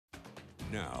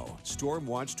Now,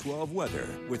 StormWatch 12 weather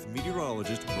with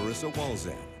meteorologist Marissa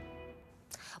Walzan.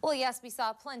 Well, yes, we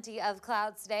saw plenty of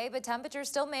clouds today, but temperatures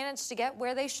still managed to get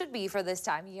where they should be for this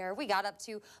time of year. We got up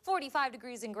to 45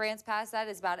 degrees in Grants Pass. That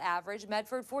is about average.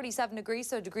 Medford, 47 degrees,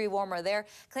 so a degree warmer there.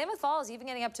 Klamath Falls, even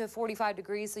getting up to 45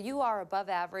 degrees, so you are above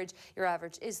average. Your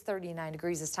average is 39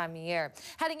 degrees this time of year.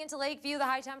 Heading into Lakeview, the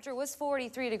high temperature was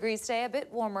 43 degrees today, a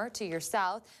bit warmer to your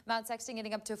south. Mount Sexton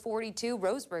getting up to 42.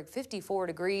 Roseburg, 54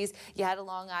 degrees. You head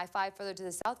along I-5 further to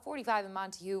the south, 45 in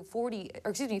Montague,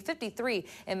 53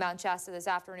 in Mount Shasta this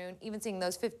afternoon. Even seeing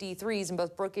those 53s in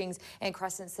both Brookings and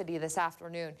Crescent City this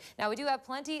afternoon. Now, we do have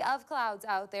plenty of clouds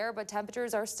out there, but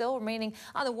temperatures are still remaining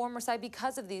on the warmer side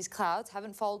because of these clouds.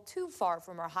 Haven't fallen too far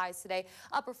from our highs today.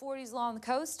 Upper 40s along the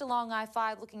coast, along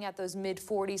I-5, looking at those mid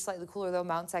 40s, slightly cooler though,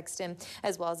 Mount Sexton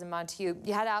as well as in Montague.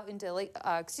 You head out into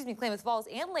Klamath Falls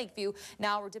and Lakeview.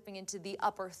 Now we're dipping into the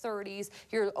upper 30s.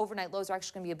 Your overnight lows are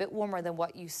actually going to be a bit warmer than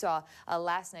what you saw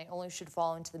last night. Only should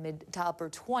fall into the mid to upper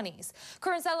 20s.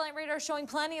 Current satellite radar showing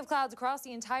plenty of clouds across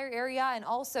the entire area and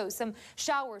also some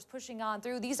showers pushing on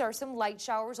through. These are some light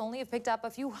showers, only have picked up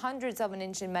a few hundredths of an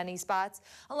inch in many spots.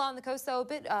 Along the coast, though, a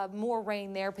bit more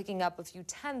rain there, picking up a few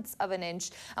tenths of an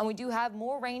inch. And we do have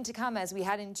more rain to come as we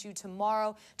head into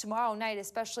tomorrow night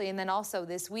especially, and then also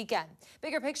this weekend.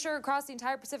 Bigger picture across the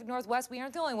entire Pacific Northwest, we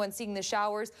aren't the only ones seeing the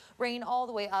showers. Rain all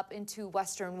the way up into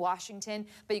western Washington.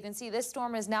 But you can see this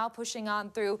storm is now pushing on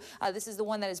through. This is the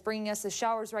one that is bringing us the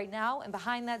showers right now. And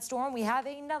behind that storm, we have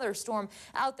another storm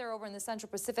out there over in the Central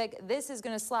Pacific. This is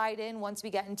going to slide in once we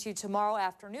get into tomorrow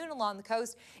afternoon along the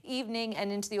coast, evening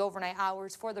and into the overnight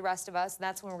hours for the rest of us. And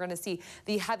that's when we're going to see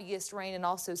the heaviest rain and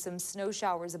also some snow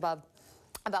showers above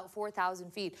about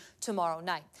 4,000 feet tomorrow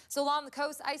night. So along the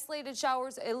coast, isolated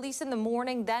showers, at least in the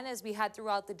morning. Then as we head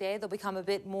throughout the day, they'll become a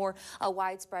bit more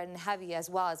widespread and heavy as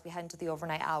well as we head into the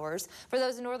overnight hours. For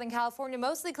those in Northern California,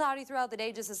 mostly cloudy throughout the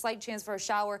day, just a slight chance for a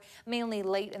shower, mainly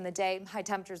late in the day. High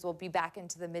temperatures will be back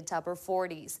into the mid to upper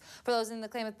 40s. For those in the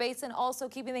Klamath Basin, also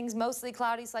keeping things mostly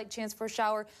cloudy, slight chance for a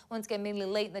shower. Once again, mainly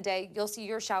late in the day. You'll see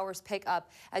your showers pick up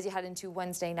as you head into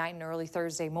Wednesday night and early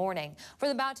Thursday morning. For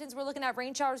the mountains, we're looking at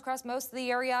rain showers across most of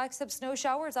the area, except snow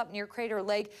showers up near Crater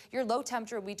Lake. Your low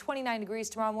temperature will be 29 degrees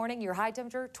tomorrow morning. Your high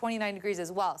temperature, 29 degrees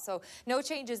as well. So no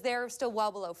changes there, still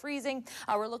well below freezing.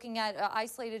 We're looking at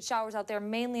isolated showers out there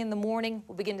mainly in the morning.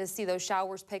 We'll begin to see those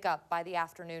showers pick up by the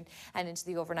afternoon and into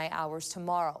the overnight hours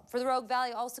tomorrow. For the Rogue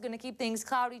Valley, also going to keep things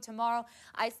cloudy tomorrow.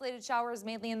 Isolated showers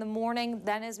mainly in the morning.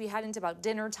 Then as we head into about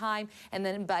dinner time and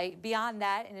then beyond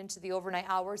that and into the overnight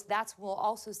hours, that's when we'll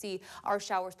also see our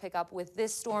showers pick up with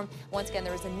this storm. Once again,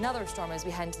 there is another storm as we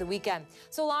head into the weekend.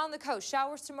 So along the coast,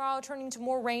 showers tomorrow turning to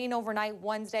more rain overnight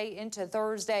Wednesday into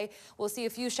Thursday. We'll see a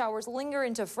few showers linger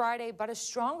into Friday, but a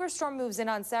stronger storm moves in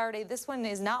on Saturday. This one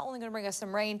is not only going to bring us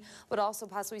some rain, but also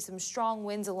possibly some strong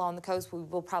winds along the coast. We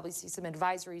will probably see some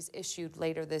advisories issued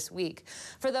later this week.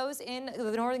 For those in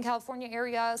the Northern California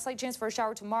area, a slight chance for a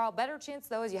shower tomorrow. Better chance,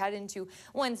 though, as you head into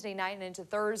Wednesday night and into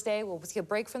Thursday. We'll see a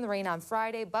break from the rain on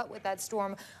Friday, but with that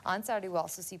storm on Saturday, we'll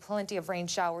also see plenty of rain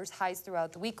showers. Highs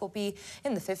throughout the week will be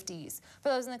in the 50s. For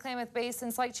those in the Klamath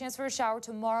Basin, slight chance for a shower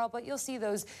tomorrow, but you'll see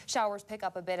those showers pick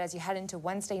up a bit as you head into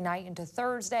Wednesday night into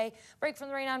Thursday. Break from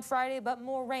the rain on Friday, but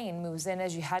more rain moves in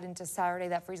as you head into Saturday.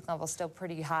 That freezing level is still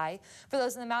pretty high. For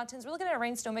those in the mountains, we're looking at a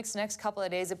rain-snow mix the next couple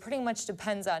of days. It pretty much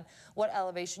depends on what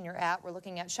elevation you're at. We're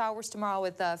looking at showers tomorrow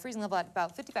with freezing level at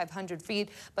about 5,500 feet,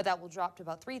 but that will drop to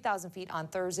about 3,000 feet on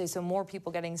Thursday, so more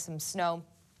people getting some snow.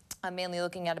 I'm mainly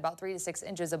looking at about 3 to 6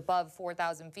 inches above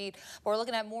 4,000 feet. But we're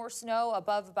looking at more snow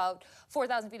above about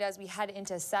 4,000 feet as we head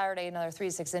into Saturday, another 3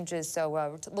 to 6 inches. So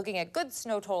we're looking at good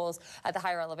snow totals at the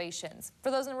higher elevations.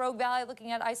 For those in the Rogue Valley,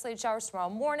 looking at isolated showers tomorrow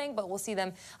morning, but we'll see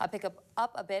them pick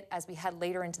up a bit as we head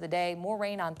later into the day. More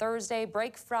rain on Thursday,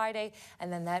 break Friday,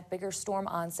 and then that bigger storm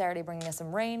on Saturday bringing us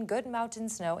some rain, good mountain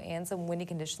snow, and some windy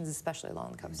conditions, especially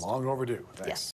along the coast. Long overdue. Thanks. Yes.